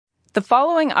The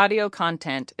following audio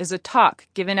content is a talk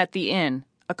given at The Inn,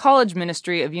 a college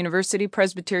ministry of University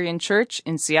Presbyterian Church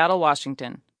in Seattle,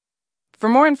 Washington. For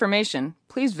more information,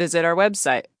 please visit our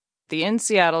website,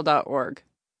 theinnseattle.org.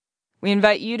 We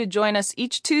invite you to join us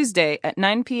each Tuesday at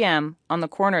 9 p.m. on the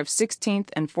corner of 16th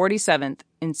and 47th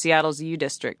in Seattle's U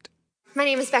District. My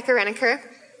name is Becca Renneker,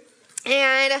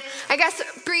 and I guess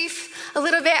a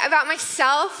little bit about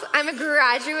myself. I'm a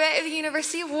graduate of the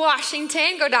University of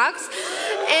Washington, go Dogs,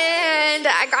 and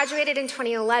I graduated in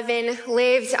 2011,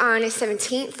 lived on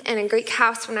 17th in a Greek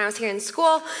house when I was here in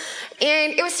school,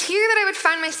 and it was here that I would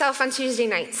find myself on Tuesday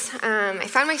nights. I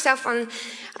found myself on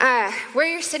where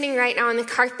you're sitting right now on the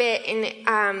carpet, and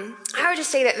I would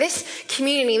just say that this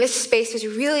community, this space was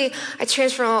really a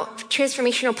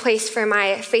transformational place for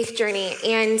my faith journey.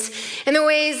 And in the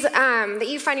ways that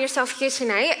you find yourself here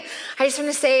tonight, I just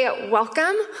want to say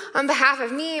welcome on behalf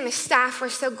of me and the staff. We're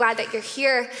so glad that you're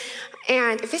here.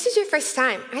 And if this is your first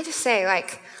time, I just say, I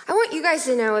want you guys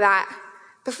to know that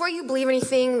before you believe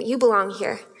anything, you belong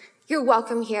here. You're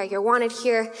welcome here. You're wanted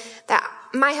here. That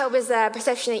my hope is the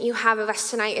perception that you have of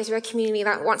us tonight is we're a community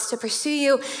that wants to pursue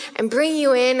you and bring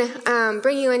you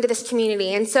into this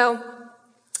community. And so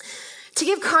to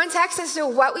give context as to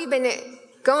what we've been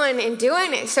going and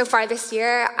doing so far this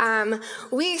year,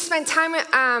 we spent time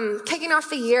kicking off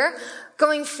the year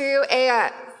going through a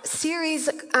series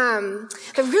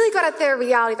that really got at the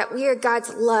reality that we are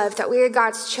God's love, that we are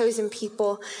God's chosen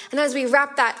people. And as we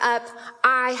wrap that up,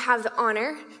 I have the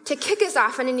honor to kick us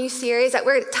off in a new series that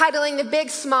we're titling The Big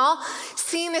Small,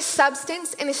 Seeing the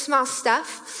Substance in the Small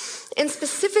Stuff. And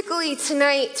specifically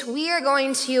tonight, we are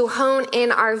going to hone in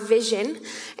our vision.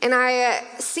 And I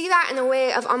see that in the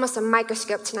way of almost a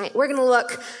microscope tonight. We're going to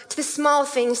look to the small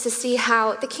things to see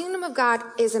how the kingdom of God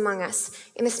is among us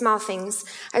in the small things,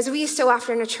 as we so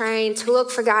often are trying to look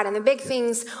for God in the big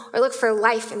things or look for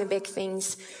life in the big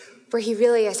things. Where he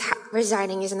really is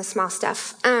residing is in the small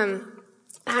stuff.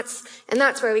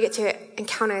 That's where we get to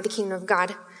encounter the kingdom of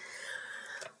God.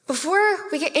 Before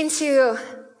we get into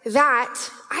that,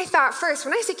 I thought first,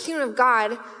 when I say kingdom of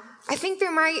God, I think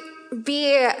there might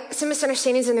be some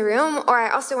misunderstandings in the room, or I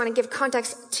also want to give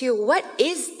context to what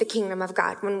is the kingdom of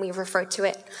God when we refer to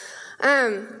it.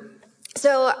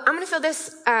 So I'm going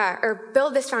to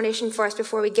build this foundation for us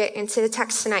before we get into the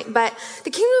text tonight. But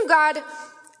the kingdom of God,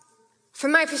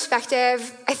 from my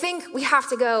perspective, I think we have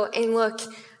to go and look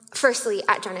firstly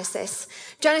at Genesis.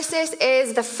 Genesis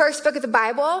is the first book of the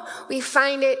Bible. We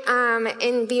find it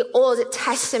in the Old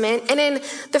Testament. And in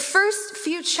the first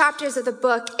few chapters of the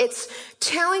book, it's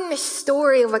telling the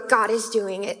story of what God is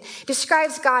doing. It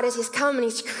describes God as he's come and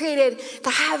he's created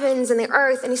the heavens and the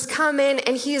earth, and he's come in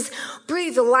and he's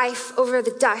breathed life over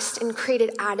the dust and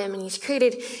created Adam, and he's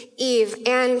created Eve.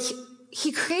 And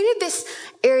he created this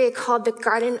area called the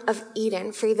Garden of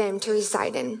Eden for them to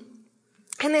reside in.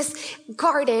 And this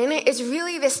garden is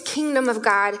really this kingdom of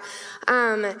God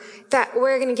that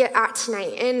we're going to get at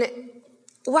tonight. And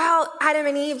while Adam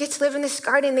and Eve get to live in this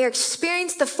garden, they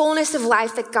experience the fullness of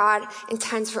life that God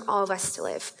intends for all of us to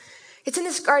live. It's in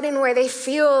this garden where they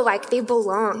feel like they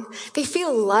belong. They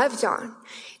feel loved on.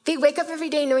 They wake up every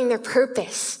day knowing their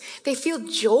purpose. They feel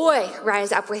joy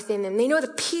rise up within them. They know the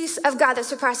peace of God that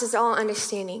surpasses all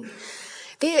understanding.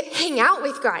 They hang out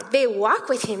with God. They walk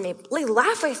with him. They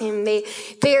laugh with him.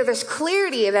 There's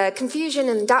clarity, the confusion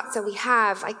and the doubts that we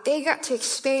have. They got to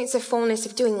experience the fullness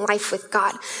of doing life with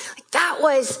God. That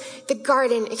was the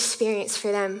garden experience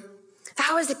for them.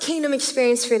 That was the kingdom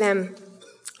experience for them.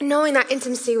 Knowing that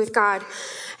intimacy with God.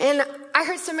 And I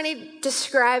heard somebody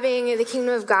describing the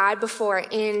kingdom of God before,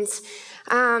 and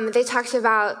they talked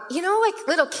about,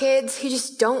 little kids who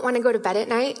just don't want to go to bed at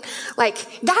night. That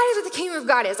is what the kingdom of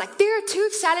God is. They're too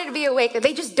excited to be awake that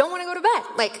they just don't want to go to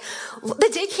bed. The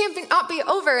day can't not be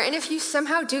over. And if you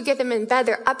somehow do get them in bed,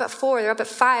 they're up at 4, they're up at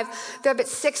 5, they're up at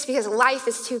 6 because life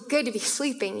is too good to be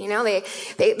sleeping.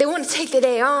 They want to take the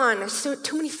day on. There's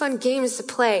too many fun games to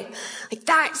play.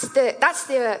 That's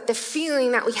the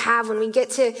feeling that we have when we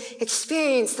get to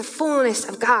experience the fullness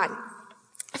of God,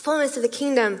 the fullness of the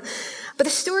kingdom. But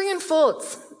the story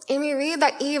unfolds, and we read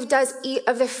that Eve does eat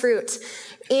of the fruit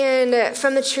and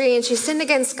from the tree, and she sinned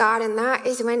against God, and that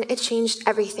is when it changed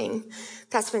everything.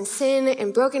 That's when sin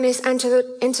and brokenness entered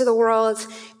into the world.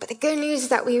 But the good news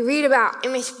that we read about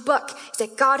in this book is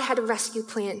that God had a rescue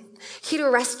plan. He had a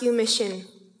rescue mission,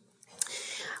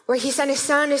 where he sent his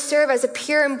son to serve as a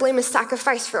pure and blameless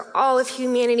sacrifice for all of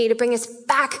humanity, to bring us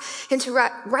back into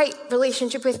right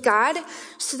relationship with God,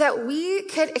 so that we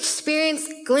could experience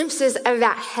glimpses of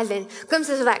that heaven,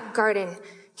 glimpses of that garden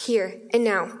here and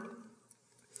now.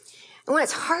 And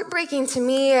what's heartbreaking to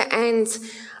me, and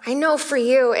I know for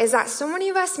you is that so many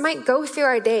of us might go through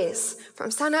our days from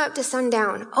sun up to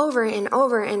sundown over and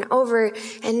over and over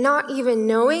and not even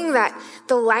knowing that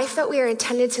the life that we are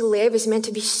intended to live is meant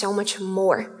to be so much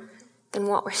more than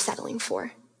what we're settling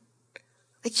for.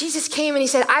 Like Jesus came and he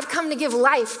said, I've come to give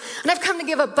life and I've come to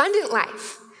give abundant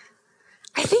life.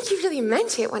 I think he really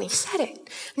meant it when he said it.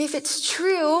 And if it's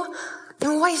true,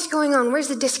 then what is going on? Where's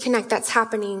the disconnect that's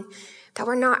happening that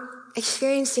we're not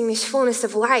experiencing this fullness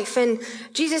of life? And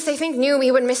Jesus, I think, knew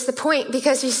we would miss the point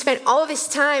because he spent all of his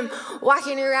time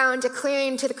walking around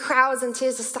declaring to the crowds and to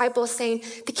his disciples saying,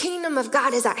 the kingdom of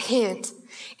God is at hand.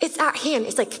 It's at hand.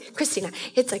 It's like, Christina,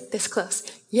 it's like this close.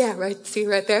 Yeah, right. See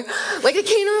right there. Like the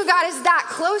kingdom of God is that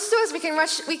close to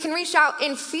us. We can reach out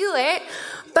and feel it.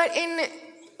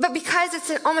 But because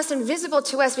it's almost invisible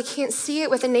to us, we can't see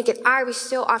it with a naked eye. We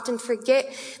still often forget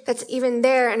that's even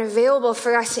there and available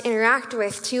for us to interact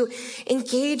with, to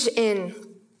engage in.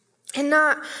 And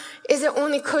not is it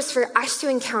only close for us to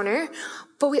encounter,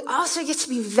 but we also get to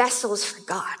be vessels for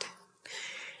God.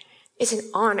 It's an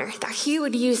honor that he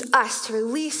would use us to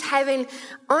release heaven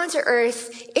onto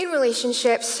earth in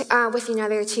relationships with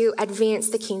another to advance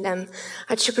the kingdom,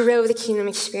 to grow the kingdom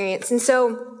experience. And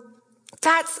so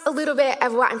that's a little bit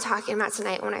of what I'm talking about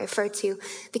tonight when I refer to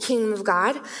the kingdom of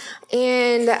God.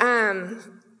 And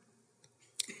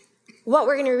what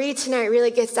we're going to read tonight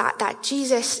really gets at that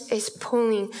Jesus is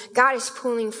pulling, God is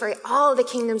pulling for all of the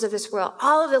kingdoms of this world,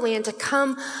 all of the land to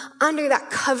come under that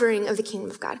covering of the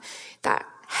kingdom of God, that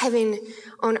heaven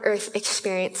on earth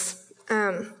experience.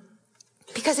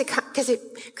 Because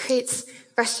it creates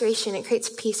restoration, it creates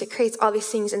peace, it creates all these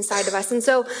things inside of us. And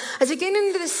so as we get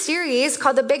into this series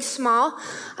called The Big Small,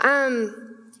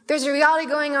 there's a reality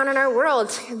going on in our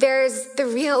world. There's the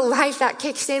real life that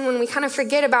kicks in when we kind of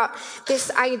forget about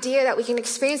this idea that we can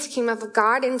experience the kingdom of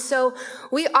God. And so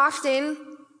we often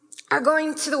are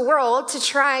going to the world to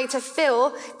try to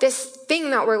fill this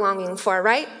thing that we're longing for,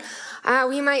 right?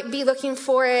 We might be looking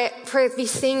for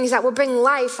these things that will bring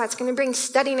life, that's going to bring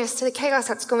steadiness to the chaos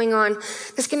that's going on,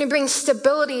 that's going to bring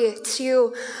stability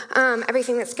to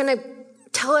everything, that's going to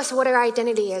tell us what our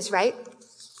identity is, right?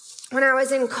 When I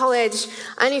was in college,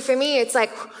 I knew for me, it's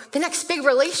like the next big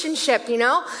relationship, you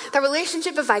know? That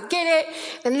relationship, if I get it,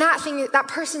 then that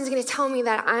person's going to tell me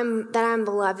that I'm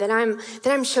beloved, that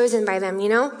I'm chosen by them, you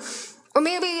know? Or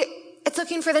maybe it's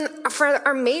looking for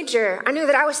our major. I knew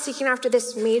that I was seeking after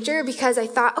this major because I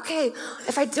thought, okay,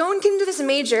 if I don't get into this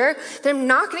major, then I'm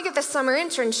not going to get the summer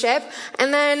internship,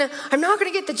 and then I'm not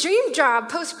going to get the dream job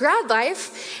post-grad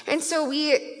life. And so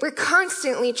we're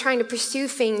constantly trying to pursue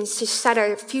things to set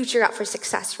our future up for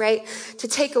success, right? To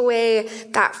take away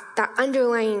that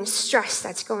underlying stress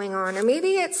that's going on. Or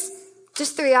maybe it's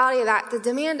just the reality that the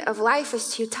demand of life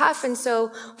is too tough. And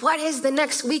so what is the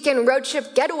next weekend road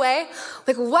trip getaway?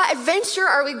 Like, what adventure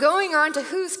are we going on? To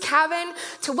whose cabin?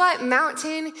 To what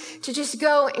mountain? To just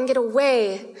go and get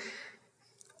away.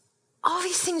 All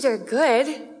these things are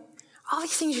good. All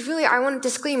these things really, I want to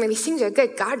disclaimer, these things are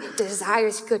good. God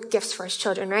desires good gifts for his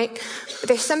children, right? But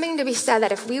there's something to be said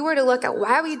that if we were to look at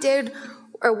why we did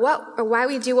or why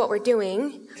we do what we're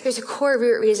doing, there's a core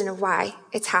root reason of why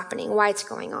it's happening, why it's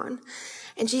going on.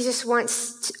 And Jesus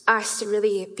wants us to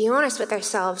really be honest with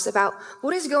ourselves about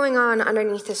what is going on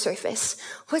underneath the surface.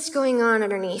 What's going on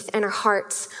underneath in our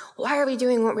hearts? Why are we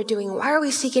doing what we're doing? Why are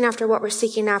we seeking after what we're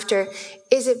seeking after?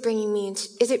 Is it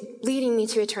leading me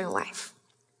to eternal life?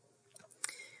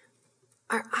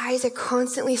 Our eyes are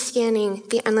constantly scanning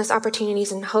the endless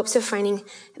opportunities in hopes of finding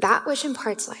that which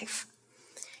imparts life.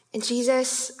 And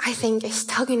Jesus, I think, is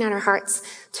tugging at our hearts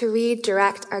to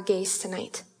redirect our gaze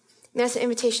tonight. And that's an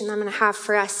invitation that I'm going to have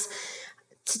for us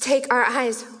to take our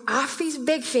eyes off these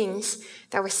big things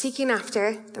that we're seeking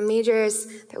after, the majors,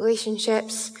 the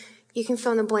relationships. You can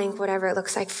fill in the blank, whatever it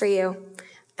looks like for you.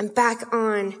 And back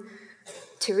on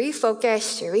to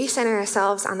refocus, to recenter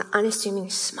ourselves on the unassuming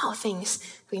small things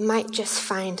we might just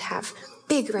find have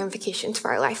big ramifications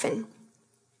for our life in.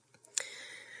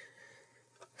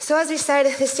 So as we said,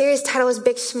 the series title is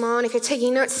Big Small, and if you're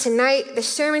taking notes tonight, the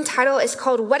sermon title is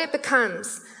called What It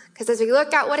Becomes. Because as we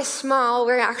look at what is small,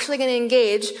 we're actually going to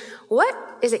engage, what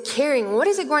is it carrying? What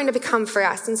is it going to become for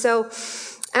us? And so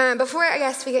before I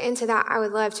guess we get into that, I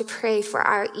would love to pray for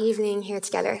our evening here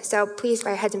together. So please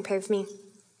bow your heads and pray with me.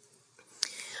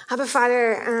 Abba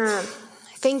Father,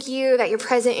 thank you that you're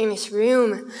present in this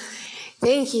room.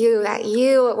 Thank you that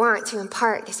you want to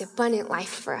impart this abundant life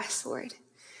for us, Lord.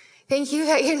 Thank you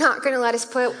that you're not going to let us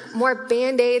put more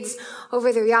Band-Aids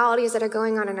over the realities that are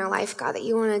going on in our life, God, that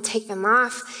you want to take them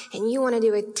off and you want to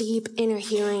do a deep inner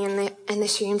healing in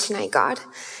this room tonight, God.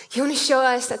 You want to show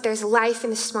us that there's life in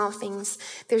the small things.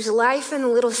 There's life in the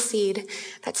little seed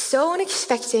that's so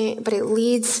unexpected, but it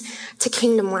leads to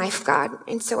kingdom life, God.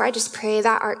 And so I just pray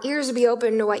that our ears will be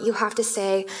open to what you have to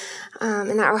say,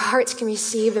 and that our hearts can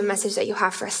receive the message that you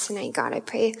have for us tonight, God. I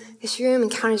pray this room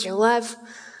encounters your love.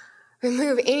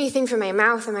 Remove anything from my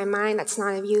mouth and my mind that's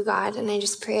not of you, God. And I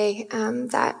just pray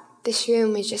that this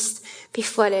room would just be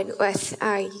flooded with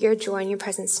your joy and your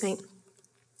presence tonight.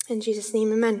 In Jesus'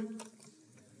 name, amen.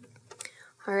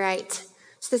 All right.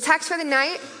 So the text for the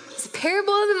night is the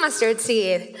parable of the mustard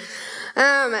seed.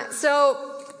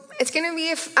 So it's going to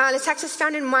be, the text is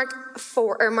found in Mark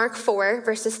 4,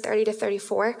 verses 30 to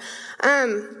 34. But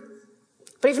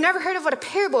if you've never heard of what a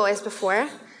parable is before,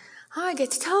 I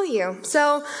get to tell you.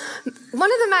 So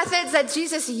one of the methods that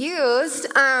Jesus used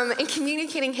in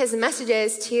communicating his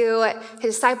messages to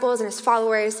his disciples and his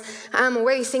followers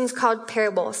were these things called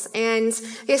parables. And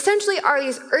they essentially are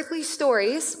these earthly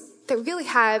stories that really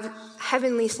have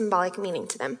heavenly symbolic meaning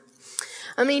to them.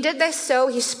 And he did this so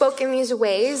he spoke in these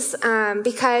ways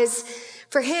because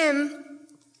for him,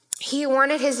 he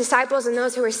wanted his disciples and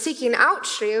those who were seeking out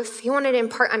truth, he wanted to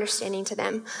impart understanding to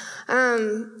them.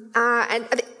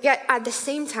 And yet at the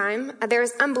same time, there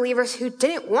was unbelievers who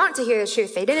didn't want to hear the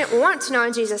truth. They didn't want to know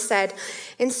what Jesus said.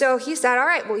 And so he said, all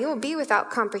right, well, you will be without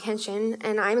comprehension,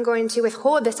 and I'm going to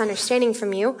withhold this understanding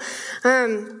from you.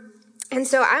 And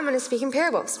so I'm going to speak in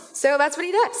parables. So that's what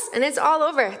he does. And it's all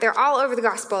over. They're all over the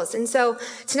Gospels. And so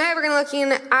tonight we're going to be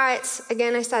looking at,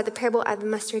 again, I said the parable of the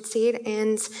mustard seed.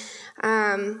 And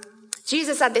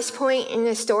Jesus at this point in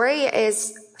the story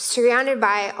is surrounded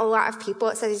by a lot of people.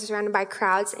 It says he's surrounded by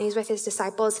crowds and he's with his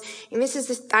disciples. And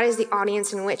that is the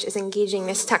audience in which is engaging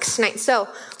this text tonight. So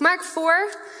Mark 4,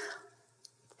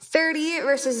 30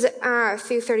 verses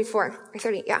through 34, or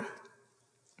 30, yeah.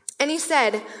 And he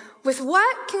said, with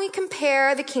what can we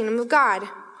compare the kingdom of God?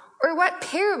 Or what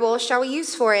parable shall we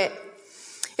use for it?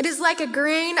 It is like a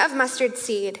grain of mustard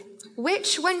seed,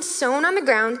 which when sown on the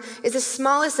ground is the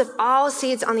smallest of all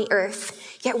seeds on the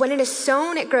earth. Yet when it is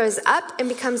sown, it grows up and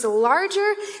becomes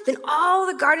larger than all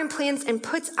the garden plants and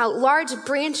puts out large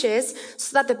branches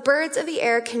so that the birds of the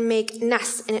air can make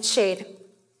nests in its shade.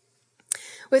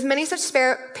 With many such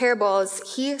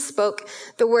parables, he spoke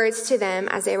the words to them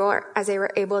as they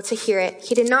were able to hear it.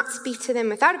 He did not speak to them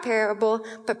without a parable,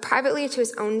 but privately to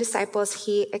his own disciples,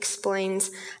 he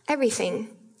explains everything.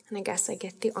 And I guess I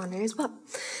get the honor as well.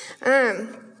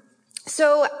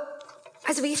 So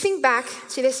as we think back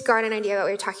to this garden idea that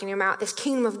we were talking about, this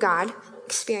kingdom of God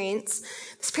experience,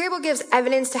 this parable gives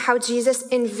evidence to how Jesus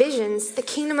envisions the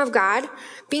kingdom of God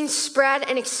being spread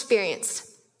and experienced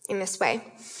in this way.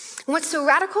 And what's so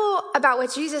radical about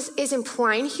what Jesus is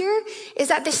implying here is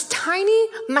that this tiny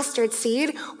mustard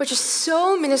seed, which is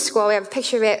so minuscule, we have a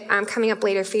picture of it coming up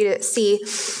later for you to see,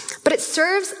 but it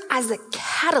serves as the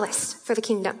catalyst for the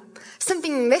kingdom.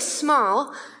 Something this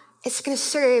small, it's going to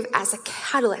serve as a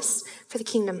catalyst for the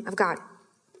kingdom of God.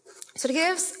 So to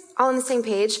get us all on the same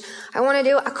page, I want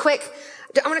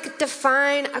to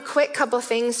define a quick couple of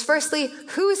things. Firstly,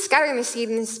 who is scattering the seed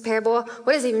in this parable?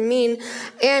 What does it even mean?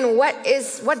 And what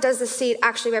does the seed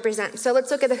actually represent? So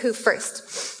let's look at the who first.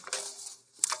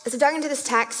 As we dug into this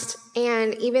text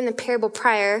and even the parable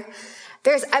prior,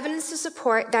 there's evidence to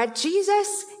support that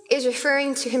Jesus is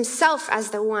referring to himself as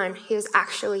the one who is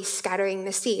actually scattering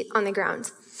the seed on the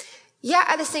ground. Yet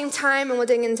at the same time, and we'll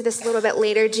dig into this a little bit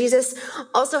later, Jesus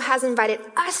also has invited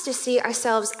us to see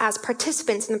ourselves as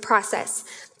participants in the process.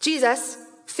 Jesus,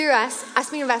 through us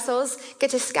being vessels,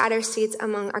 get to scatter seeds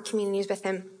among our communities with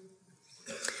him.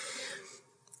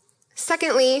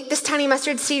 Secondly, this tiny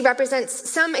mustard seed represents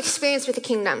some experience with the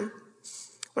kingdom.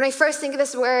 When I first think of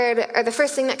this word, or the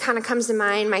first thing that kind of comes to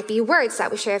mind might be words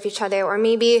that we share with each other, or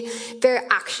maybe they're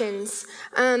actions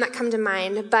that come to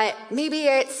mind. But maybe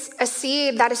it's a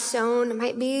seed that is sown. It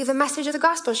might be the message of the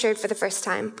gospel shared for the first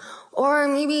time. Or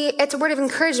maybe it's a word of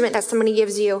encouragement that somebody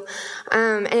gives you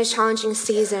in a challenging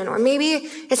season. Or maybe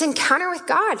it's an encounter with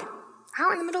God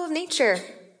out in the middle of nature.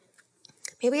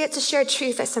 Maybe it's a shared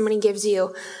truth that somebody gives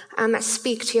you that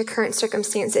speaks to your current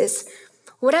circumstances.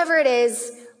 Whatever it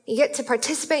is, you get to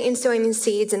participate in sowing these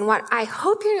seeds. And what I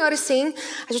hope you're noticing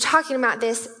as you're talking about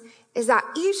this is that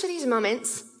each of these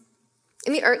moments,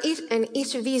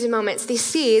 each of these moments, these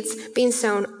seeds being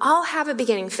sown, all have a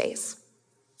beginning phase.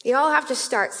 They all have to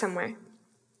start somewhere.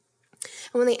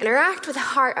 And when they interact with the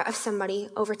heart of somebody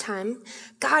over time,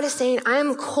 God is saying, I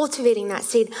am cultivating that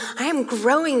seed. I am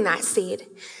growing that seed.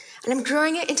 and I'm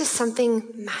growing it into something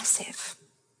massive.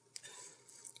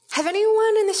 Have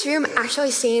anyone in this room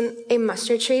actually seen a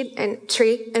mustard tree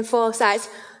in full size?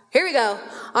 Here we go.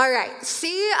 All right.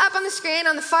 See up on the screen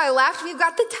on the far left, we've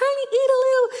got the tiny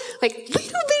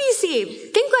little bitty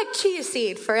seed. Think like chia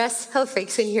seed for us health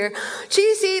freaks in here.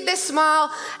 Chia seed this small,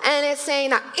 and it's saying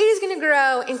that it is going to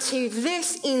grow into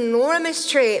this enormous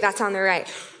tree that's on the right.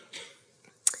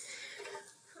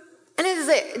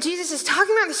 And Jesus is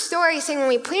talking about the story, saying when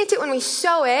we plant it, when we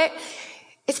sow it,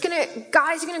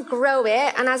 God is going to grow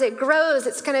it, and as it grows,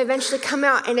 it's going to eventually come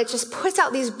out, and it just puts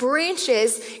out these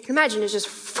branches. You can imagine it just,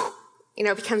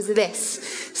 becomes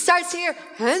this. Starts here,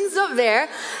 ends up there,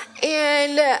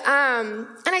 and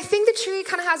I think the tree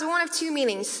kind of has one of two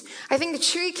meanings. I think the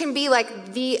tree can be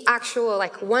like the actual,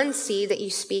 like one seed that you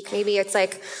speak. Maybe it's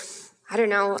like, I don't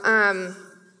know,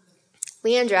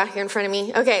 Leandra, here in front of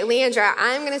me. Okay, Leandra,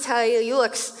 I'm going to tell you,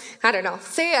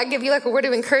 say I give you like a word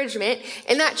of encouragement,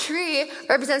 and that tree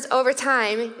represents over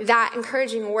time that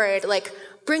encouraging word, like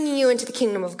bringing you into the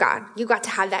kingdom of God. You got to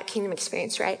have that kingdom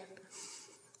experience, right?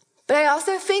 But I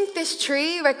also think this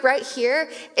tree, like right here,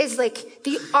 is like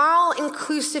the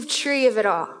all-inclusive tree of it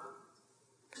all.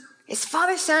 It's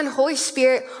Father, Son, Holy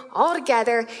Spirit all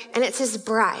together, and it's his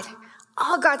bride.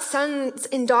 All God's sons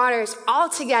and daughters all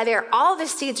together, all the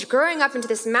seeds growing up into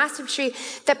this massive tree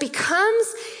that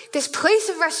becomes this place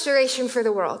of restoration for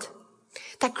the world.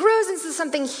 That grows into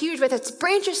something huge with its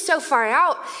branches so far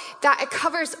out that it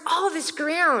covers all this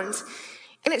ground.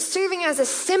 And it's serving as a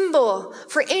symbol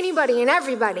for anybody and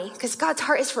everybody, because God's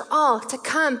heart is for all to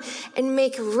come and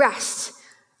make rest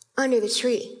under the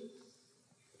tree.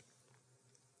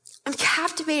 I'm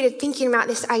captivated thinking about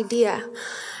this idea.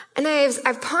 And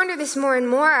I've pondered this more and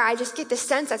more. I just get the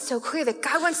sense that's so clear that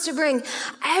God wants to bring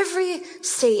every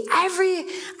state, every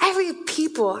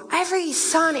people, every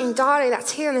son and daughter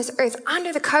that's here on this earth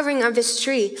under the covering of this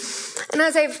tree. And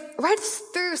as I've read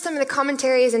through some of the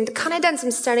commentaries and kind of done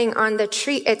some studying on the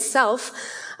tree itself,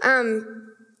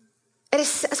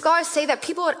 scholars say that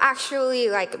people would actually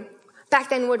back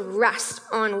then would rest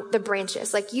on the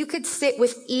branches. Like you could sit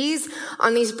with ease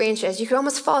on these branches. You could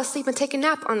almost fall asleep and take a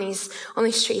nap on these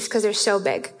trees because they're so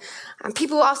big.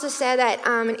 People also said that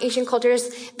in ancient cultures,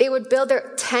 they would build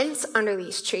their tents under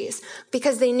these trees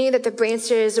because they knew that the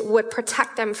branches would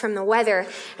protect them from the weather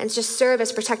and just serve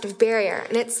as protective barrier.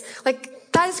 And it's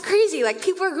like, that is crazy. Like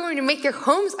people are going to make their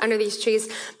homes under these trees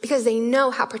because they know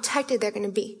how protected they're going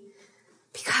to be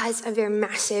because of their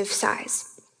massive size.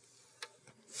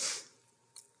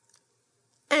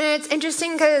 And it's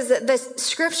interesting because the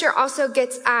scripture also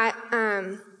gets at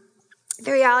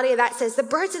the reality of that. Says the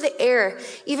birds of the air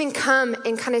even come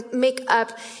and kind of make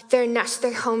up their nest,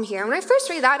 their home here. And when I first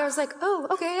read that, I was like, oh,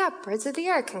 okay, yeah, birds of the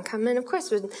air can come and of course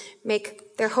would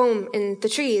make their home in the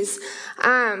trees.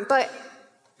 But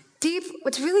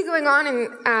what's really going on in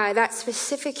that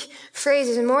specific phrase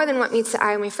is more than what meets the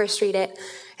eye when we first read it.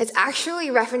 It's actually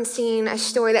referencing a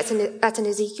story that's in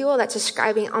Ezekiel that's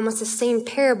describing almost the same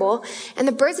parable. And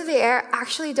the birds of the air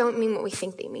actually don't mean what we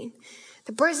think they mean.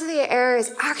 The birds of the air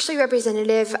is actually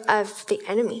representative of the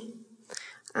enemy,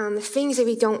 the things that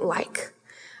we don't like.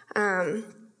 When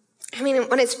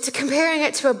it's comparing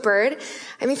it to a bird,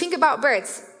 think about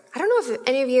birds. I don't know if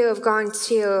any of you have gone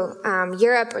to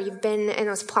Europe or you've been in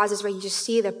those plazas where you just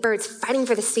see the birds fighting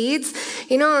for the seeds,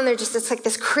 and they're just, it's like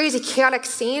this crazy chaotic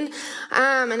scene,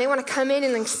 and they want to come in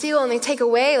and steal and they take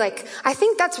away. I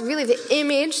think that's really the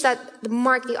image that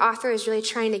Mark, the author, is really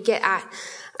trying to get at.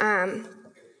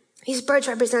 These birds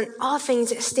represent all things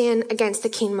that stand against the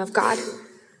kingdom of God.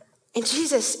 And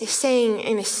Jesus is saying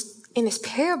in this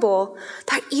parable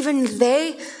that even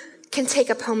they can take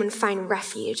up home and find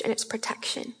refuge and its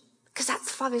protection. Because that's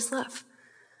the Father's love.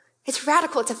 It's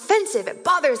radical, it's offensive, it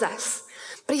bothers us.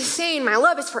 But he's saying, my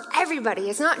love is for everybody.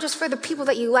 It's not just for the people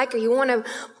that you like or you want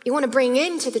to bring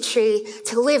into the tree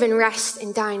to live and rest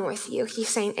and dine with you. He's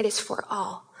saying it is for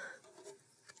all.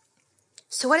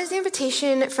 So what is the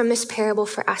invitation from this parable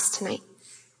for us tonight?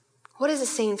 What is it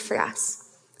saying for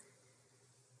us?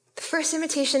 The first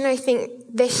invitation I think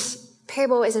this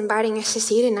parable is inviting us to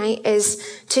see tonight is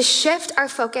to shift our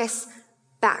focus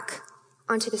back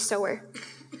onto the sower,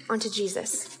 onto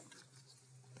Jesus.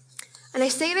 And I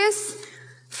say this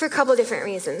for a couple of different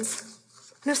reasons.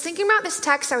 When I was thinking about this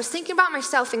text, I was thinking about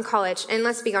myself in college, and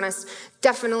let's be honest,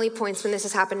 definitely points when this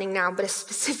is happening now, but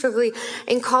specifically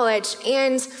in college.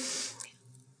 And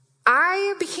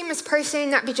I became this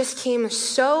person that just became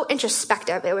so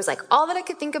introspective. It was like all that I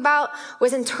could think about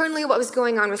was internally what was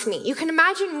going on with me. You can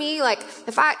imagine me like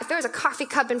if there was a coffee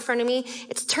cup in front of me,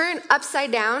 it's turned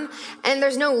upside down and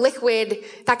there's no liquid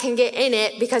that can get in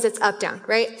it because it's up down,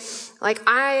 right? Like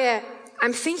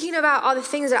I'm thinking about all the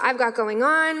things that I've got going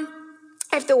on.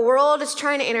 If the world is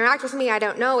trying to interact with me, I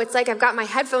don't know. It's like I've got my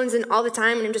headphones in all the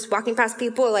time and I'm just walking past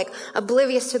people like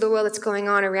oblivious to the world that's going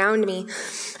on around me.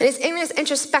 And it's in this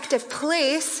introspective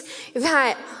place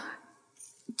that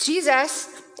Jesus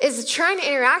is trying to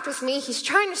interact with me. He's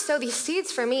trying to sow these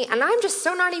seeds for me. And I'm just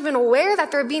so not even aware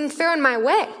that they're being thrown my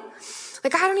way.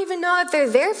 Like I don't even know that they're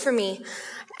there for me.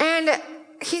 And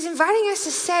he's inviting us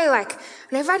to say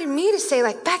and invited me to say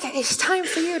Becca, it's time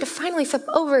for you to finally flip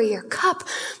over your cup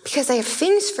because I have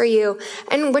things for you.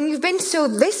 And when you've been so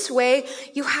this way,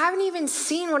 you haven't even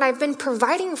seen what I've been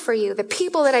providing for you. The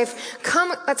people that's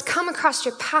come across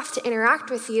your path to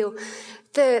interact with you.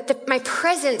 My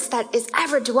presence that is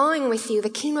ever dwelling with you. The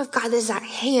kingdom of God is that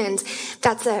hand.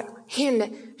 That's a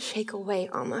hand shake away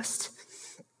almost.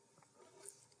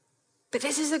 But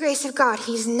this is the grace of God.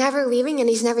 He's never leaving and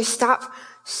he's never stopped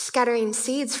scattering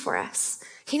seeds for us.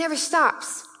 He never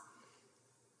stops.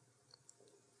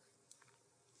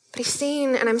 But he's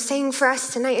saying, and I'm saying for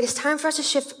us tonight, it is time for us to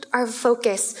shift our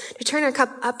focus, to turn our cup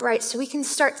upright so we can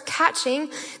start catching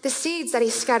the seeds that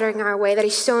he's scattering our way, that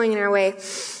he's sowing in our way.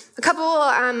 A couple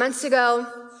months ago,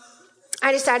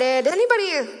 I decided, does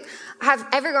anybody have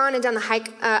ever gone and done the hike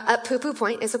up Poo-Poo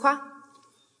Point, Issaquah?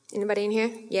 Anybody in here?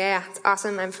 Yeah, it's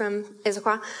awesome. I'm from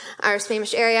Issaquah, our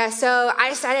Spanish area. So I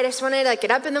decided I just wanted to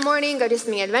get up in the morning, go do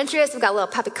something adventurous. We've got a little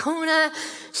Papicona.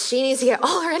 She needs to get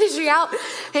all her energy out.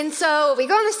 And so we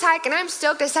go on this hike and I'm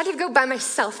stoked. I decided to go by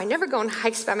myself. I never go on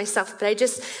hikes by myself, but I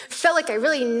just felt like I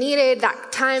really needed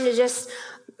that time to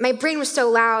my brain was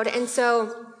so loud. And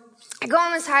so I go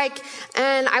on this hike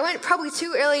and I went probably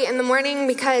too early in the morning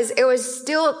because it was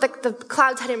still the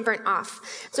clouds hadn't burnt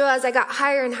off. So as I got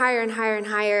higher and higher and higher and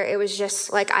higher, it was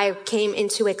just like I came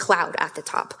into a cloud at the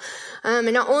top.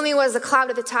 And not only was the cloud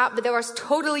at the top, but there was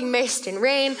totally mist and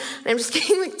rain and I'm just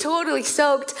getting totally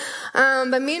soaked.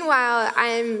 But meanwhile,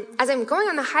 as I'm going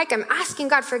on the hike, I'm asking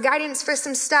God for guidance for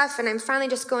some stuff and I'm finally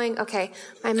just going, okay,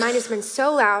 my mind has been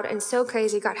so loud and so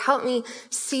crazy. God, help me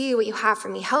see what you have for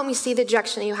me. Help me see the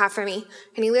direction that you have for me.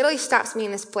 And he literally stops me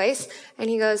in this place and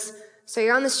he goes, so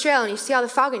you're on this trail and you see all the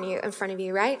fog in front of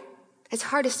you, right? It's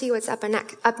hard to see what's up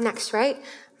next, right? I'm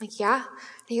like, yeah.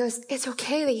 And he goes, it's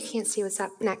okay that you can't see what's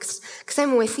up next because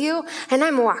I'm with you and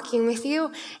I'm walking with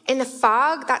you. And the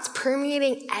fog that's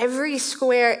permeating every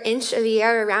square inch of the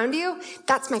air around you,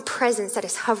 that's my presence that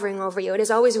is hovering over you. It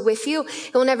is always with you.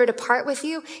 It will never depart with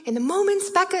you. In the moments,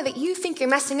 Becca, that you think you're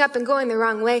messing up and going the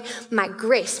wrong way, my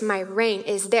grace, my reign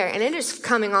is there and it is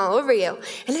coming all over you.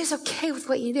 And it is okay with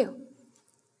what you do.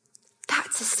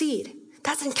 That's a seed.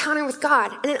 That's an encounter with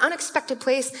God in an unexpected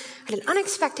place at an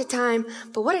unexpected time.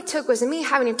 But what it took was me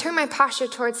having to turn my posture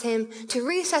towards him, to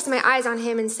reassess my eyes on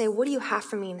him and say, what do you have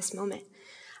for me in this moment?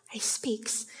 And he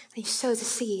speaks and he sows a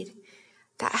seed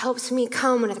that helps me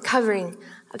come under the covering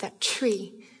of that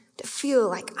tree to feel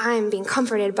like I'm being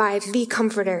comforted by the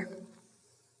comforter.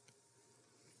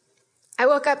 I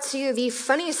woke up to the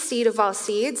funniest seed of all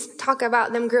seeds, talk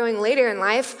about them growing later in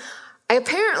life. You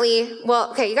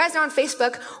guys know on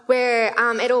Facebook where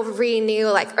it'll renew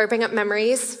or bring up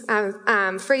memories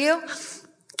for you.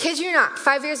 Kid you not,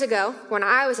 5 years ago, when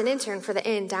I was an intern for the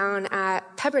inn down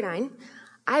at Pepperdine,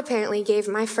 I apparently gave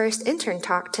my first intern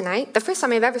talk tonight. The first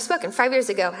time I've ever spoken, 5 years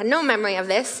ago. Had no memory of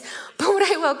this. But what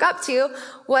I woke up to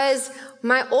was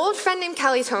my old friend named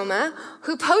Kelly Toma,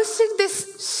 who posted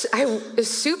this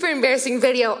super embarrassing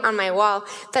video on my wall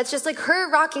that's just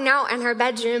her rocking out in her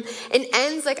bedroom and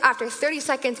ends after 30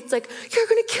 seconds. It's you're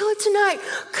going to kill it tonight.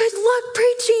 Good luck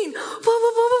preaching. Blah,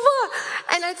 blah, blah, blah,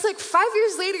 blah. And it's 5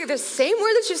 years later, the same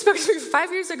word that she spoke to me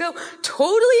 5 years ago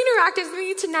totally interacted with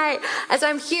me tonight as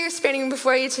I'm here standing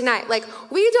before you tonight.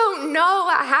 We don't know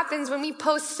what happens when we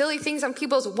post silly things on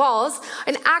people's walls.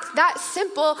 An act that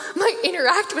simple might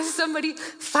interact with somebody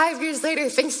 5 years later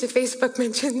thanks to Facebook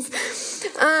mentions.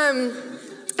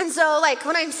 And so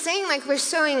when I'm saying we're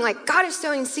sowing, God is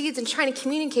sowing seeds and trying to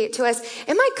communicate to us,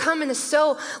 it might come in the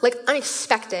so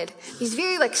unexpected. These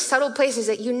very subtle places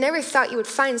that you never thought you would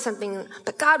find something,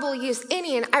 but God will use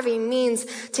any and every means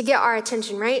to get our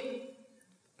attention, right?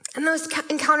 And those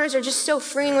encounters are just so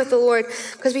freeing with the Lord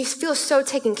because we feel so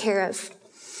taken care of.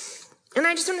 And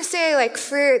I just want to say,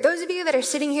 for those of you that are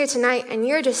sitting here tonight and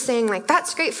you're just saying,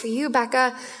 that's great for you,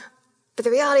 Becca, But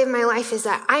the reality of my life is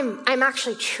that I'm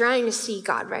actually trying to see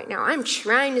God right now. I'm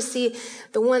trying to see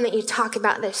the one that you talk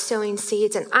about that's sowing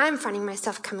seeds, and I'm finding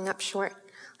myself coming up short.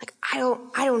 Like, I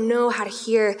don't know how to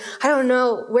hear. I don't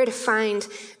know where to find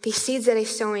these seeds that I'm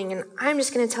sowing. And I'm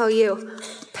just going to tell you,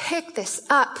 pick this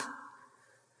up.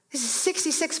 This is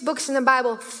 66 books in the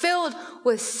Bible filled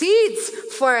with seeds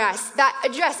for us that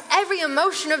address every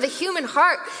emotion of the human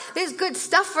heart. There's good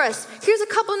stuff for us. Here's a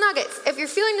couple nuggets. If you're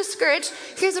feeling discouraged,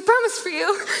 here's a promise for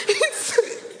you.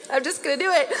 I'm just going to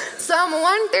do it. Psalm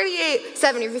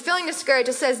 138:7. If you're feeling discouraged,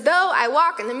 it says, though I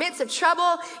walk in the midst of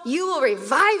trouble, you will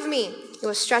revive me. You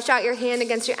will stretch out your hand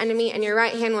against your enemy, and your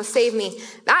right hand will save me.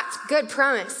 That's good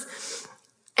promise.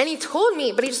 And he told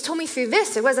me, but he just told me through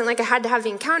this. It wasn't like I had to have the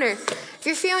encounter. If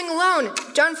you're feeling alone,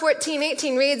 John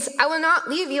 14:18 reads, I will not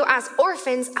leave you as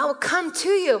orphans. I will come to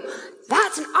you.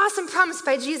 That's an awesome promise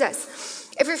by Jesus.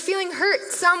 If you're feeling hurt,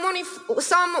 Psalm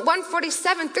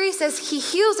 147:3 says, he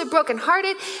heals the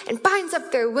brokenhearted and binds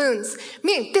up their wounds.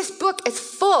 Meaning, this book is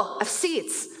full of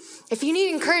seeds. If you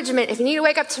need encouragement, if you need to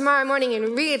wake up tomorrow morning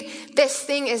and read, this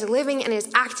thing is living and is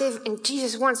active, and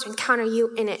Jesus wants to encounter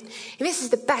you in it. And this is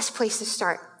the best place to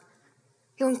start.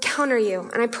 He'll encounter you,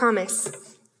 and I promise.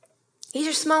 These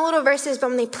are small little verses, but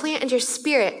when they plant into your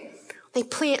spirit, they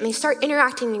plant and they start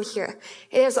interacting in here.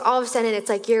 It is all of a sudden, it's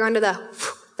like you're under it.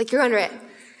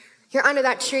 You're under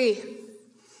that tree.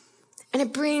 And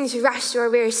it brings rest to our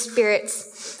very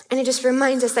spirits. And it just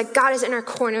reminds us that God is in our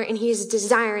corner and he is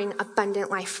desiring abundant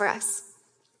life for us.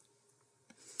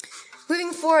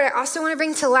 Moving forward, I also want to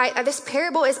bring to light that this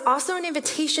parable is also an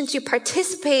invitation to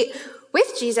participate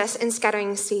with Jesus in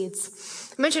scattering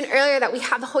seeds. I mentioned earlier that we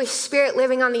have the Holy Spirit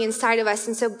living on the inside of us.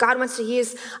 And so God wants to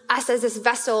use us as this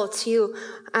vessel to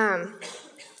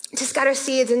scatter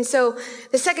seeds. And so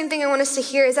the second thing I want us to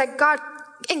hear is that God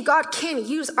can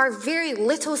use our very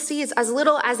little seeds, as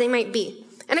little as they might be.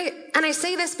 And I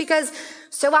say this because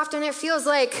so often it feels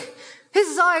like, this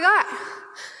is all I got.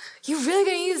 You really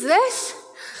gonna use this?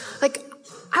 Like,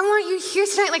 I want you to hear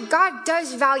tonight, like, God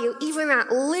does value even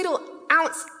that little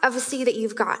ounce of a seed that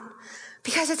you've got,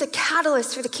 because it's a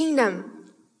catalyst for the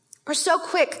kingdom. We're so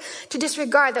quick to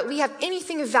disregard that we have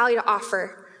anything of value to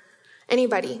offer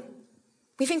anybody.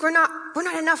 We think we're not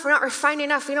enough, we're not refined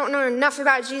enough, we don't know enough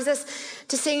about Jesus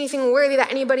to say anything worthy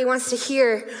that anybody wants to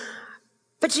hear.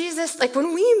 But Jesus, like,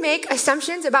 when we make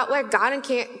assumptions about what God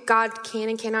can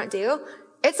and cannot do,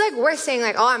 it's like we're saying,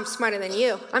 like, oh, I'm smarter than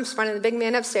you. I'm smarter than the big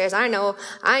man upstairs. I know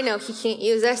he can't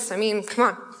use this. I mean, come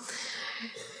on.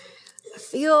 It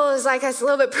feels like it's a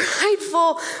little bit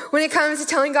prideful when it comes to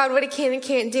telling God what he can and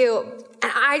can't do.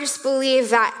 And I just believe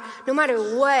that no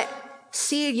matter what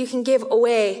seed you can give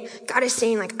away, God is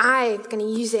saying, like, I'm going to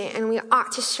use it. And we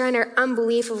ought to surrender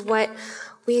unbelief of what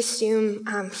we assume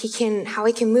how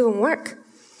he can move and work.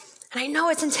 And I know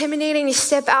it's intimidating to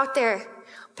step out there,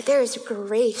 but there is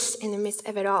grace in the midst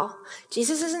of it all.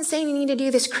 Jesus isn't saying you need to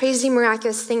do this crazy,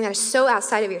 miraculous thing that is so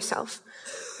outside of yourself.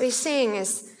 What he's saying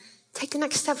is, take the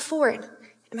next step forward.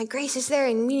 And my grace is there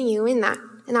in meeting you in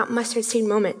that mustard seed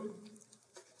moment.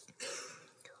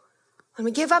 When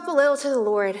we give up a little to the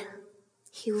Lord,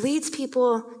 he leads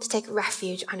people to take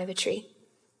refuge under the tree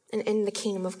and in the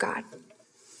kingdom of God.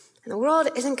 And the world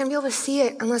isn't going to be able to see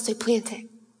it unless they plant it.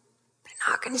 They're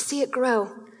not going to see it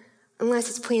grow unless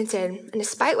it's planted. And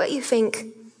despite what you think,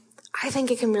 I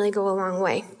think it can really go a long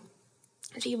way.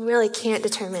 And you really can't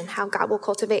determine how God will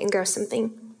cultivate and grow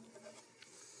something.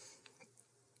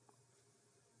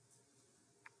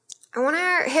 I want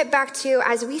to hit back to,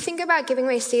 as we think about giving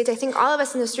away seeds, I think all of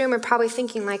us in this room are probably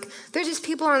thinking, like, there's just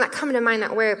people on that come to mind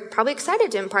that we're probably excited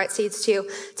to impart seeds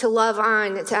to love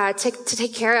on, to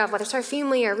take care of, whether it's our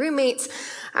family or roommates,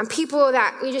 people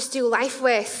that we just do life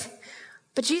with.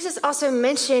 But Jesus also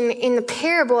mentioned in the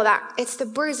parable that it's the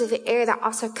birds of the air that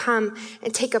also come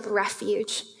and take up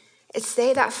refuge. It's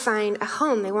they that find a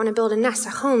home. They want to build a nest, a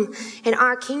home in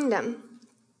our kingdom.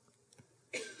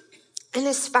 And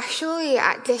especially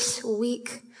at this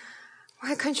week,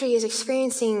 our country is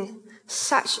experiencing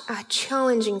such a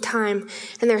challenging time,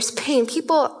 and there's pain.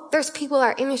 There's people that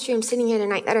are in this room sitting here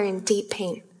tonight that are in deep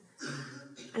pain.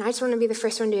 And I just want to be the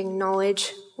first one to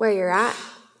acknowledge where you're at.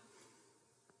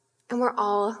 And we're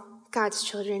all God's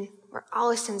children. We're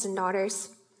all his sons and daughters.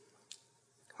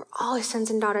 We're all his sons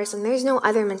and daughters, and there's no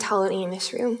other mentality in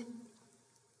this room.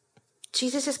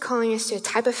 Jesus is calling us to a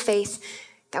type of faith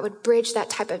that would bridge that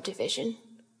type of division,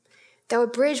 that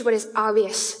would bridge what is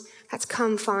obvious that's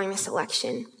come following this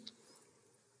election.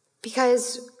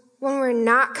 Because when we're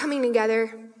not coming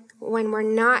together, when we're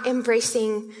not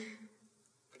embracing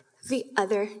the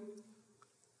other,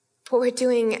 what we're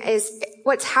doing is,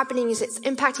 what's happening is it's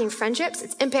impacting friendships,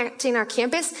 it's impacting our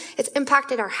campus, it's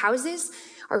impacted our houses,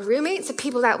 our roommates, the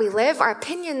people that we live. Our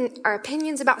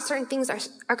opinions about certain things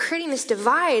are creating this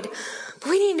divide. But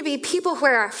we need to be people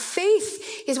where our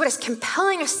faith is what is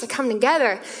compelling us to come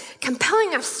together,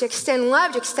 compelling us to extend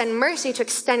love, to extend mercy, to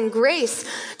extend grace,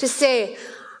 to say,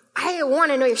 I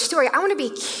want to know your story. I want to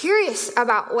be curious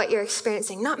about what you're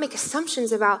experiencing, not make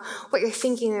assumptions about what you're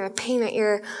thinking or the pain that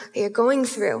you're going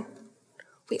through.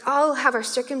 We all have our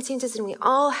circumstances and we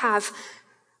all have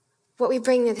what we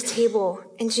bring to the table.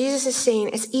 And Jesus is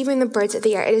saying, it's even the birds of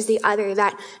the air. It is the other,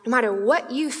 that no matter what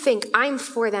you think, I'm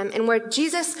for them. And what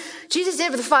Jesus did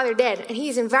what the Father did. And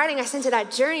he's inviting us into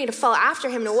that journey to follow after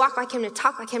him, to walk like him, to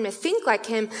talk like him, to think like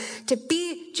him, to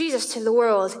be Jesus to the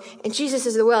world. And Jesus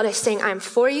is the world is saying, I'm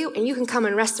for you, and you can come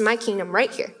and rest in my kingdom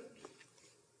right here.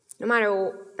 No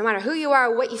matter who you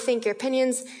are, what you think, your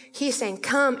opinions, he's saying,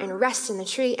 come and rest in the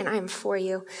tree, and I am for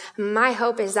you. And my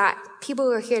hope is that people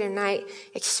who are here tonight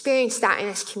experience that in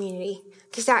this community,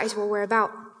 because that is what we're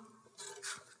about.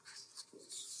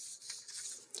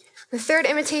 The third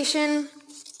invitation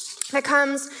that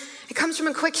comes from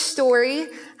a quick story,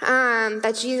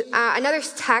 another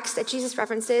text that Jesus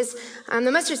references,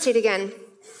 the mustard seed again.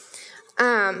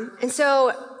 And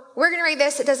so we're going to read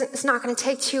this. It's not going to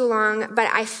take too long, but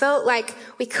I felt like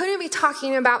we couldn't be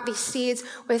talking about these seeds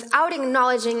without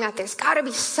acknowledging that there's got to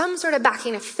be some sort of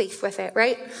backing of faith with it,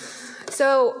 right?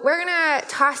 So we're going to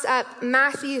toss up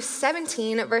Matthew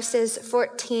 17, verses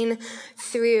 14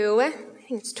 through, I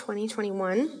think it's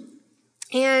 21.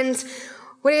 And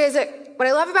what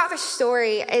I love about this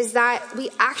story is that we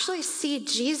actually see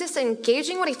Jesus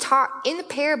engaging what he taught in the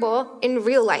parable in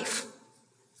real life.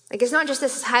 Like, it's not just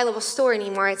this high-level story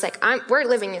anymore. It's like, we're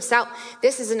living this out.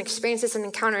 This is an experience, this is an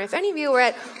encounter. If any of you were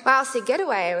at Wild Sea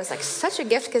Getaway, it was like such a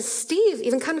gift because Steve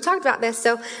even kind of talked about this.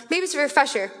 So maybe it's a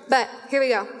refresher, but here we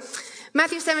go.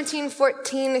 Matthew 17,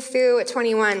 14 through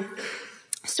 21.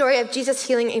 Story of Jesus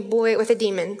healing a boy with a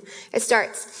demon. It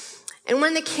starts, and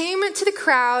when they came to the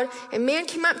crowd, a man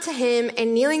came up to him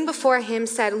and kneeling before him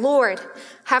said, Lord,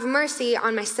 have mercy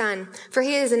on my son, for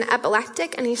he is an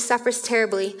epileptic and he suffers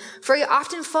terribly. For he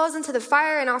often falls into the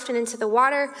fire and often into the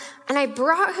water. And I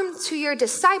brought him to your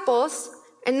disciples,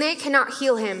 and they cannot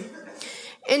heal him.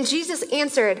 And Jesus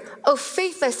answered, O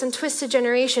faithless and twisted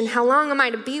generation, how long am I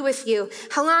to be with you?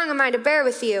 How long am I to bear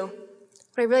with you?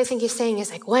 What I really think he's saying is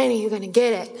like, when are you going to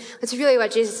get it? That's really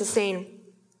what Jesus is saying.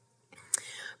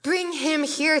 Bring him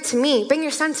here to me. Bring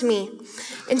your son to me.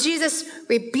 And Jesus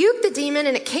rebuked the demon,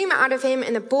 and it came out of him,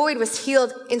 and the boy was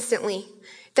healed instantly.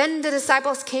 Then the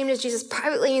disciples came to Jesus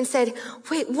privately and said,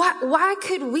 wait, why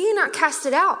could we not cast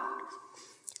it out?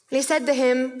 And he said to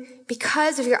him,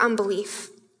 because of your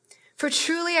unbelief. For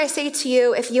truly I say to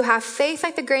you, if you have faith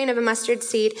like the grain of a mustard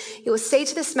seed, you will say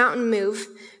to this mountain, move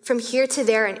from here to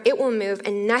there, and it will move,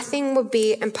 and nothing will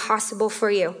be impossible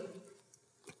for you.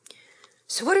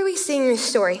 So what are we seeing in this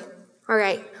story? All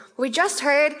right. We just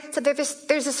heard that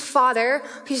there's this father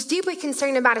who's deeply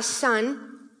concerned about his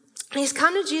son. And he's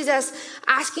come to Jesus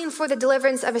asking for the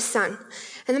deliverance of his son.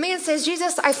 And the man says,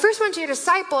 Jesus, I first went to your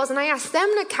disciples and I asked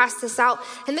them to cast this out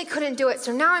and they couldn't do it.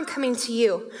 So now I'm coming to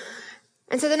you.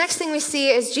 And so the next thing we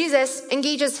see is Jesus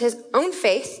engages his own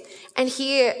faith and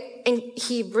he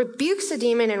rebukes the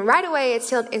demon, and right away it's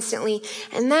healed instantly.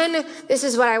 And then this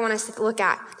is what I want us to look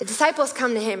at. The disciples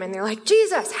come to him and they're like,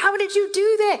 Jesus, how did you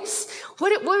do this?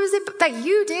 What was it that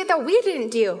you did that we didn't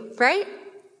do, right?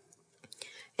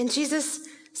 And Jesus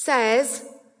says,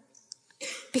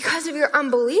 because of your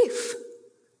unbelief.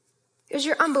 It was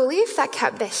your unbelief that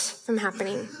kept this from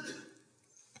happening.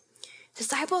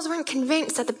 Disciples weren't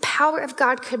convinced that the power of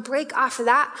God could break off of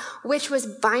that which was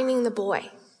binding the boy.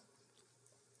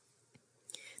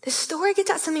 The story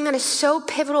gets at something that is so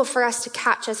pivotal for us to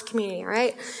catch as a community, all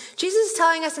right? Jesus is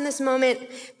telling us in this moment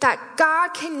that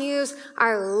God can use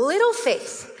our little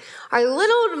faith, our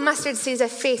little mustard seeds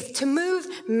of faith to move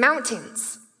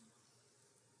mountains.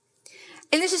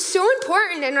 And this is so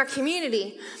important in our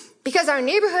community because our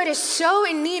neighborhood is so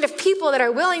in need of people that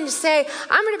are willing to say,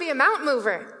 I'm going to be a mountain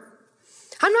mover.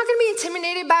 I'm not going to be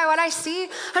intimidated by what I see.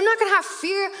 I'm not going to have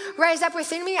fear rise up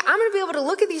within me. I'm going to be able to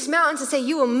look at these mountains and say,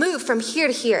 you will move from here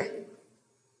to here.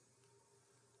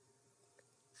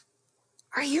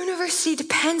 Our university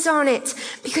depends on it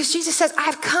because Jesus says, I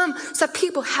have come so that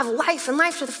people have life and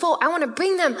life to the full. I want to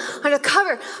bring them under the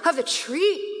cover of the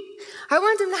tree. I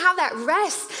want them to have that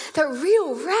rest, that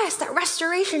real rest, that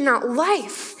restoration, not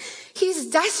life. He's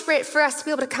desperate for us to be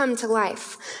able to come to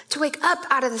life, to wake up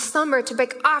out of the slumber, to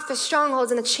break off the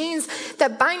strongholds and the chains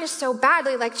that bind us so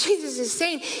badly. Like Jesus is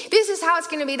saying, this is how it's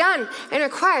going to be done. And it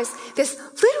requires this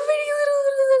little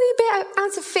bit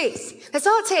ounce of faith. That's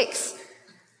all it takes.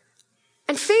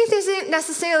 And faith isn't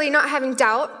necessarily not having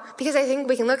doubt, because I think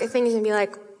we can look at things and be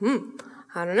like,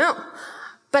 I don't know.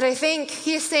 But I think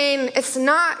he's saying it's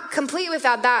not complete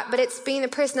without that, but it's being the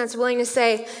person that's willing to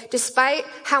say, despite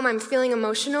how I'm feeling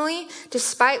emotionally,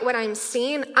 despite what I'm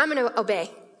seeing, I'm going to obey.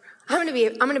 I'm going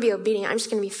to be obedient. I'm just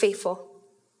going to be faithful.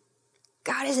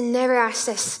 God has never asked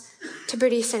us to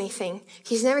produce anything.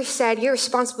 He's never said, you're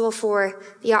responsible for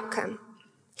the outcome.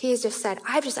 He has just said,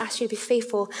 I've just asked you to be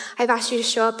faithful. I've asked you to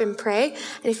show up and pray.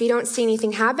 And if you don't see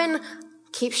anything happen,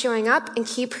 keep showing up and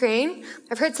keep praying.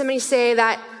 I've heard somebody say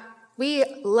that we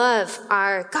love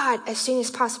our God as soon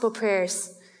as possible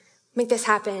prayers. Make this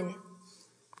happen.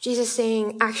 Jesus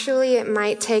saying, actually, it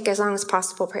might take as long as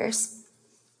possible prayers.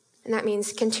 And that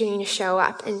means continuing to show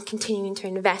up and continuing to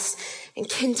invest and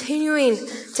continuing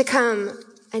to come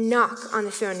and knock on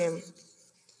the throne room.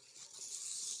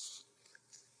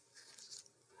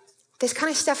 This kind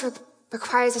of stuff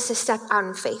requires us to step out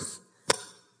in faith.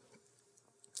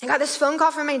 I got this phone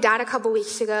call from my dad a couple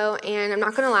weeks ago, and I'm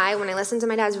not going to lie, when I listened to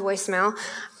my dad's voicemail,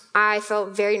 I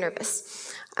felt very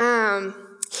nervous.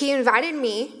 He invited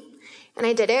me, and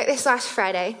I did it this last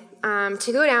Friday,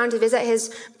 to go down to visit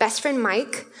his best friend,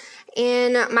 Mike.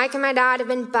 And Mike and my dad have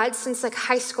been buds since like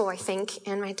high school, I think.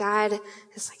 And my dad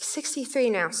is like 63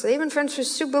 now, so they've been friends for a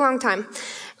super long time.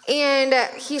 And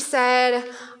he said,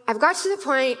 I've got to the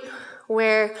point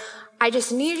where I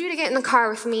just need you to get in the car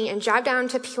with me and drive down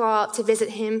to Puyallup to visit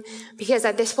him, because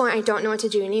at this point I don't know what to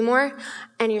do anymore.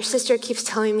 And your sister keeps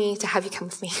telling me to have you come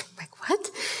with me. I'm like, what?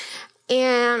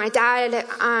 And my dad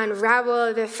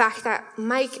unraveled the fact that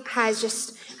Mike has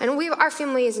just, and our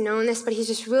family has known this, but he's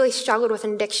just really struggled with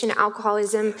an addiction to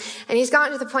alcoholism. And he's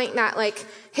gotten to the point that like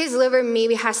his liver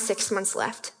maybe has 6 months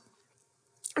left.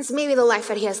 It's maybe the life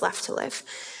that he has left to live.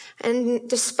 And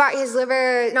despite his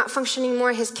liver not functioning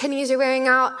more, his kidneys are wearing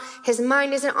out, his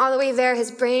mind isn't all the way there,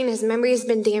 his brain, his memory has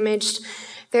been damaged.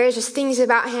 There's just things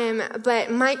about him.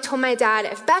 But Mike told my dad,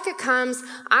 if Becca comes,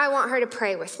 I want her to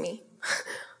pray with me.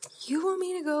 You want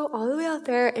me to go all the way out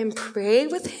there and pray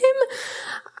with him?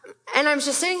 And I'm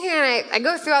just sitting here and I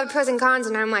go through all the pros and cons,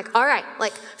 and I'm like, all right,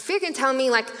 like if you can tell me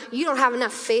like you don't have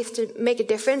enough faith to make a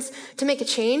difference, to make a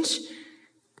change.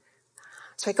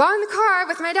 So I got in the car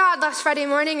with my dad last Friday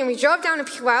morning, and we drove down to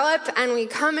Puyallup, and we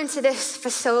come into this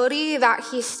facility that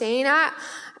he's staying at,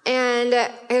 and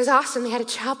it was awesome. They had a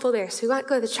chapel there, so we went to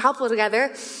go to the chapel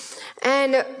together.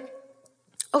 And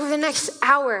over the next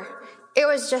hour, it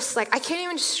was just like, I can't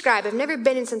even describe. I've never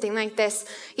been in something like this.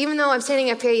 Even though I'm standing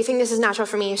up here, you think this is natural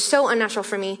for me. It's so unnatural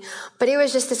for me. But it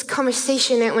was just this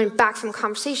conversation that went back from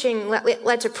conversation,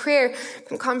 led to prayer,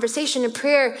 from conversation to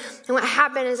prayer. And what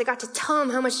happened is I got to tell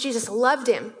him how much Jesus loved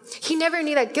him. He never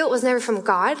knew that guilt was never from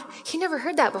God. He never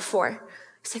heard that before.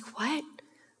 He's like, what?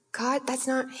 God, that's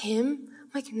not him?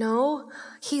 I'm like, no,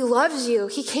 he loves you.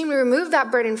 He came to remove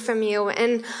that burden from you.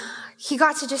 And he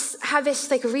got to just have this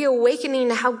like reawakening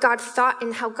to how God thought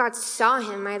and how God saw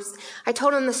him. I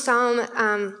told him the Psalm,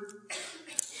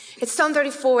 it's Psalm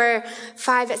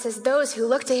 34:5 that says, those who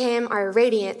look to him are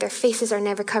radiant. Their faces are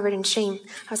never covered in shame.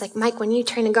 I was like, Mike, when you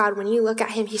turn to God, when you look at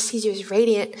him, he sees you as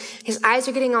radiant. His eyes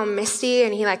are getting all misty,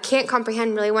 and he like can't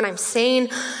comprehend really what I'm saying.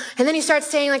 And then he starts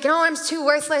saying like, I'm too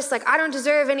worthless. Like I don't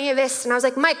deserve any of this. And I was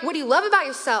like, Mike, what do you love about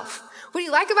yourself? What do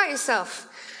you like about yourself?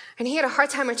 And he had a hard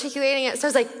time articulating it. So I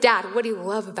was like, Dad, what do you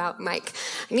love about Mike?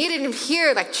 I needed him to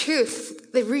hear like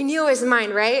truth, the renew his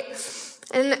mind, right?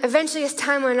 And eventually as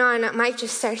time went on, Mike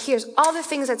just said, here's all the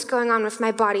things that's going on with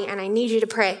my body, and I need you to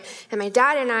pray. And my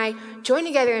dad and I joined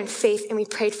together in faith, and we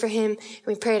prayed for him, and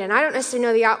we prayed. And I don't necessarily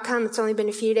know the outcome. It's only been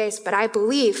a few days, but I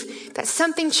believe that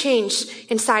something changed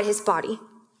inside his body.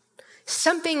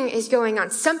 Something is going on.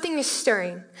 Something is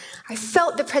stirring. I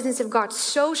felt the presence of God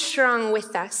so strong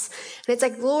with us. And it's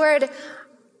like, Lord,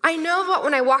 I know that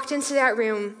when I walked into that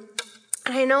room,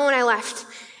 and I know when I left,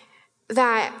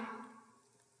 that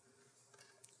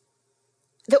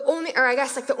the only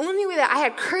way that I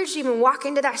had courage to even walk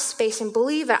into that space and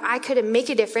believe that I could make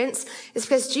a difference is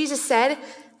because Jesus said,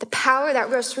 the power that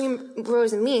rose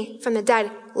in me from the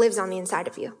dead lives on the inside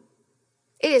of you.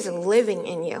 It is living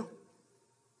in you.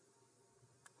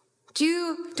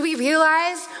 Do we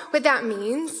realize what that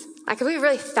means? Like, have we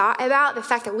really thought about the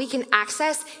fact that we can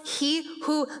access he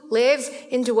who lives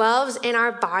and dwells in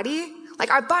our body? Like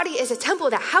our body is a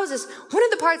temple that houses one of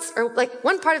the parts, or like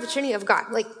one part of the Trinity of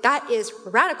God. Like that is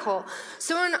radical.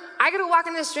 So when I get to walk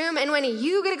in this room and when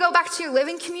you get to go back to your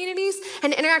living communities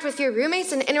and interact with your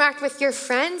roommates and interact with your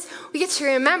friends, we get to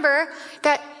remember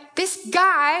that this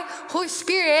guy, Holy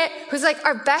Spirit, who's like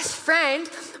our best friend,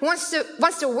 wants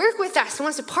to work with us,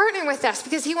 wants to partner with us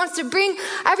because he wants to bring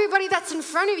everybody that's in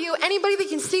front of you, anybody that you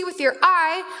can see with your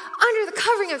eye, under the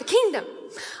covering of the kingdom,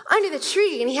 under the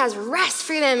tree. And he has rest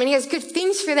for them and he has good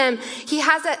things for them. He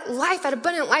has that life, that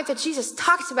abundant life that Jesus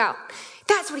talked about.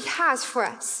 That's what he has for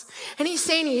us. And he's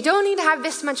saying you don't need to have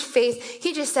this much faith.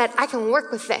 He just said, I can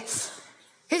work with this.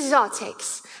 This is all it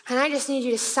takes. And I just need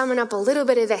you to summon up a little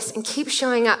bit of this and keep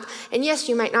showing up. And yes,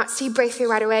 you might not see breakthrough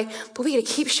right away, but we got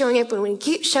to keep showing up and we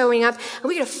keep showing up and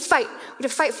we got to fight. We got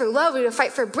to fight for love. We got to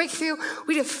fight for breakthrough.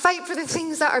 We got to fight for the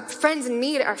things that our friends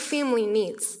need, our family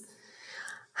needs.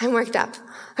 I'm worked up.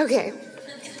 Okay.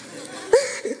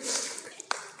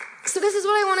 So this is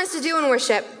what I want us to do in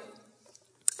worship.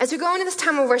 As we go into this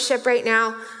time of worship right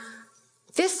now,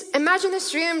 imagine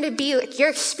this room to be like your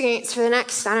experience for the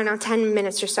next, 10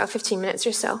 minutes or so, 15 minutes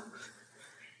or so.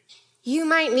 You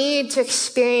might need to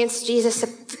experience Jesus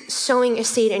sowing a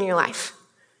seed in your life.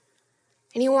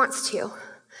 And he wants to.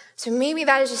 So maybe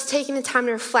that is just taking the time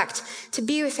to reflect, to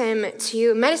be with him,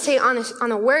 to meditate on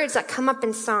the words that come up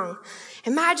in song.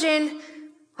 Imagine,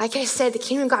 like I said, the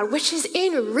kingdom of God, which is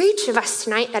in reach of us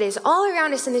tonight, that is all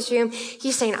around us in this room.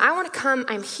 He's saying, I want to come,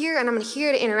 I'm here, and I'm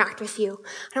here to interact with you.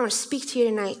 I want to speak to you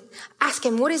tonight. Ask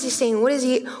him, what is he saying? What does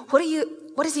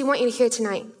he want you to hear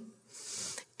tonight?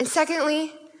 And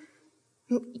secondly,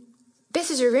 this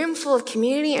is a room full of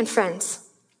community and friends.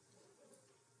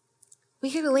 We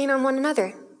get to lean on one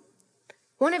another.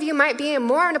 One of you might be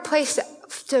more in a place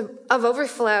of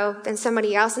overflow than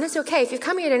somebody else. And it's okay. If you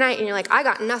come here tonight and you're like, I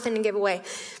got nothing to give away,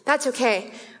 that's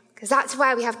okay. Because that's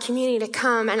why we have community to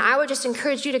come. And I would just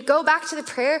encourage you to go back to the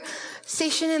prayer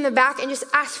station in the back and just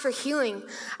ask for healing.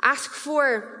 Ask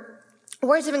for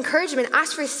words of encouragement.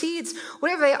 Ask for seeds.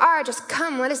 Whatever they are, just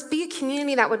come. Let us be a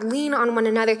community that would lean on one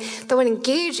another, that would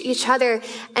engage each other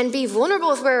and be vulnerable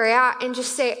with where we're at and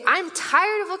just say, I'm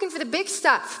tired of looking for the big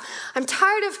stuff. I'm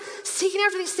tired of seeking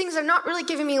after these things that are not really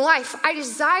giving me life. I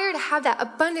desire to have that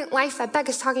abundant life that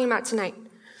Becca's talking about tonight.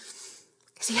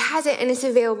 Because he has it and it's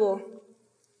available.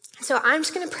 So I'm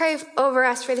just going to pray over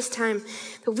us for this time,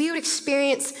 that we would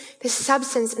experience the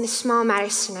substance in the small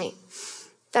matters tonight.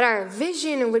 That our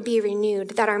vision would be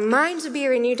renewed, that our minds would be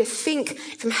renewed to think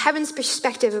from heaven's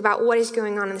perspective about what is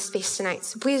going on in the space tonight.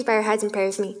 So please bow your heads and pray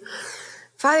with me.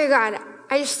 Father God,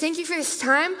 I just thank you for this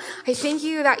time. I thank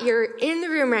you that you're in the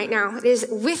room right now. It is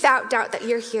without doubt that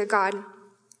you're here, God.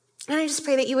 And I just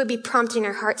pray that you would be prompting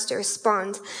our hearts to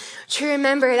respond, to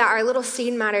remember that our little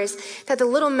seed matters, that the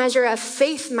little measure of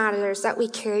faith matters that we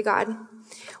carry, God.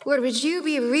 Lord, would you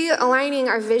be realigning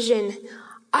our vision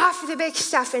off of the big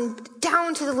stuff and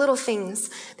down to the little things,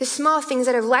 the small things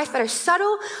that are life that are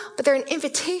subtle, but they're an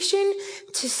invitation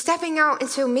to stepping out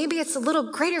into maybe it's a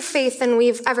little greater faith than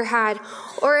we've ever had,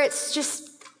 or it's just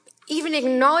even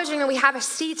acknowledging that we have a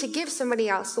seed to give somebody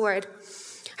else, Lord.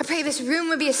 I pray this room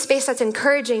would be a space that's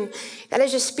encouraging, that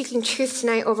is just speaking truth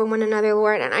tonight over one another,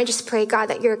 Lord. And I just pray, God,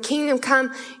 that your kingdom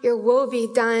come, your will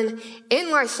be done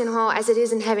in Larson Hall as it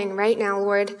is in heaven right now,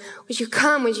 Lord. Would you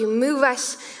come? Would you move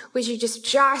us? Would you just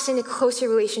draw us into closer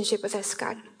relationship with us,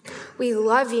 God? We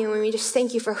love you and we just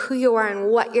thank you for who you are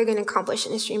and what you're going to accomplish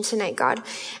in this room tonight, God.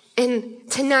 And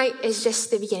tonight is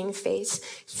just the beginning phase.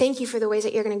 Thank you for the ways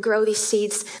that you're going to grow these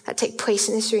seeds that take place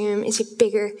in this room into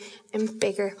bigger and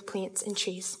bigger plants and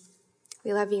trees.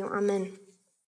 We love you. Amen.